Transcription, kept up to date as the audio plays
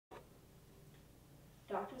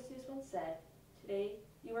Dr. Seuss once said, "Today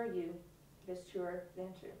you are you. It is truer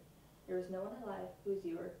than true. There is no one alive who is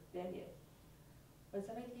youer than you." When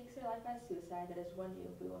somebody takes their life by suicide, that is one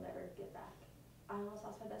you we will never get back. I almost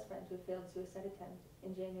lost my best friend to a failed suicide attempt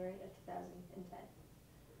in January of 2010.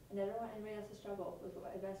 I never want anybody else to struggle with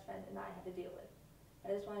what my best friend and I had to deal with.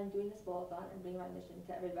 That is why I'm doing this Bowl-A-Thon and bringing my mission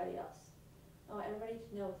to everybody else. I want everybody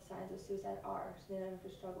to know what the signs of suicide are so they never have to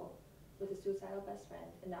struggle with a suicidal best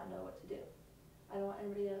friend and not know what to do. I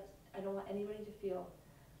don't want anybody to feel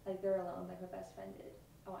like they're alone like my best friend did.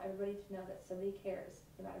 I want everybody to know that somebody cares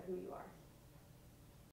no matter who you are.